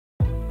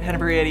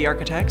Hennebery Eddy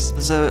Architects.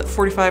 This is a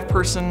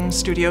 45-person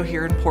studio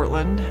here in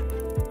Portland.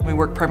 We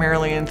work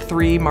primarily in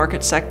 3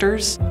 market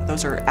sectors.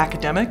 Those are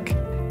academic,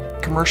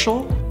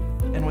 commercial,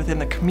 and within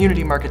the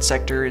community market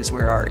sector is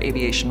where our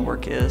aviation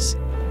work is.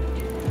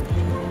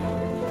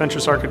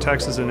 Fentress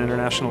Architects is an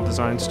international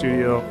design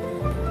studio.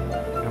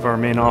 We have our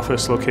main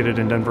office located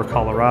in Denver,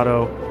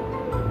 Colorado.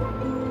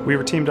 We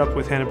were teamed up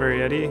with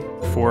Hennebery Eddy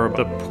for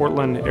the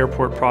Portland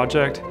Airport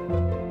project.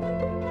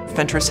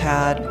 Fentress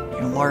had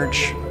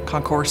large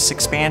concourse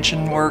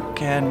expansion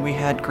work, and we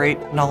had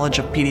great knowledge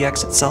of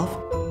PDX itself.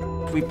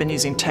 We've been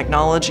using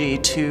technology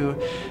to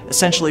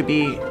essentially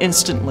be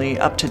instantly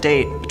up to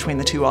date between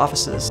the 2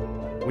 offices.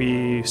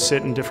 We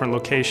sit in different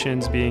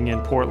locations, being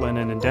in Portland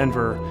and in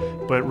Denver,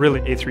 but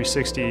really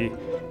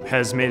A360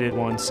 has made it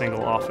one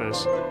single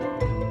office.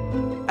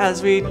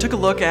 As we took a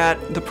look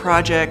at the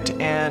project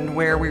and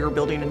where we were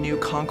building a new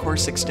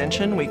concourse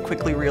extension, we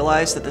quickly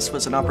realized that this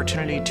was an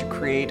opportunity to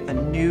create a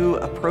new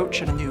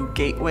approach and a new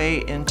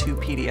gateway into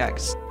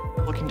PDX.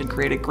 Looking to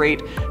create a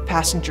great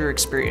passenger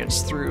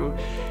experience through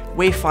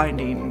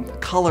wayfinding,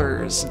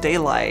 colors,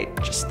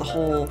 daylight, just the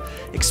whole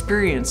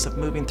experience of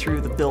moving through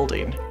the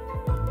building.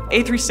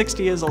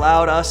 A360 has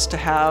allowed us to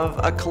have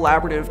a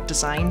collaborative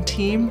design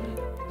team.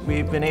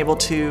 We've been able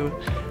to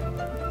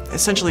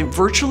essentially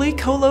virtually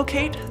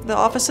co-locate the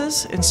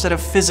offices instead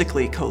of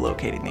physically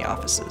co-locating the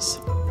offices.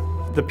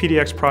 The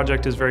PDX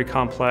project is very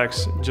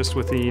complex, just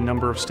with the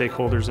number of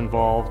stakeholders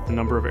involved, the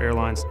number of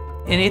airlines.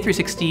 In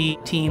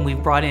A360 Team,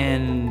 we've brought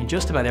in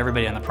just about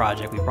everybody on the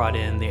project. We've brought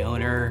in the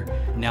owner,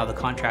 now the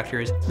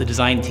contractors, the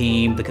design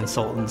team, the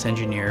consultants,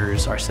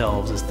 engineers,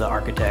 ourselves as the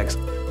architects.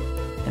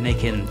 And they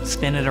can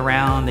spin it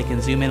around, they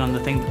can zoom in on the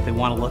thing that they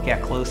want to look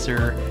at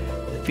closer.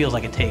 It feels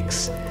like it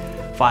takes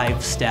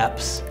 5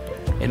 steps.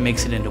 It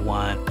makes it into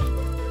one.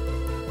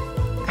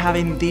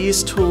 Having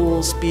these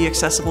tools be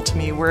accessible to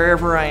me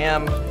wherever I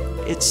am,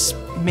 it's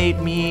made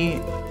me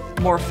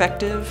more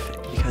effective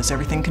because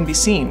everything can be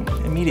seen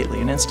immediately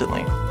and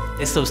instantly.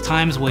 It's those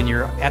times when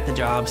you're at the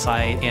job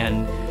site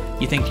and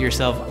you think to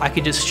yourself, I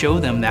could just show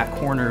them that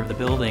corner of the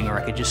building, or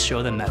I could just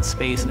show them that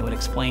space and it would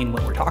explain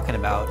what we're talking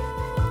about.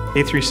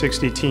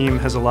 A360 Team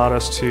has allowed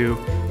us to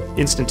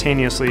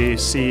instantaneously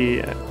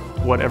see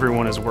what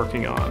everyone is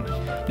working on.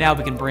 Now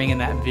we can bring in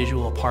that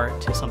visual part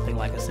to something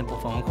like a simple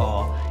phone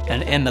call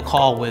and end the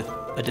call with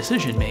a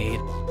decision made.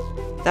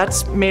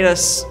 That's made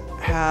us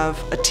have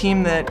a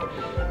team that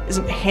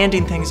isn't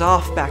handing things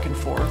off back and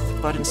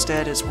forth, but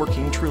instead is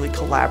working truly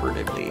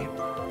collaboratively,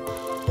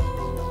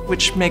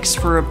 which makes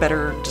for a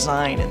better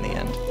design in the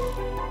end.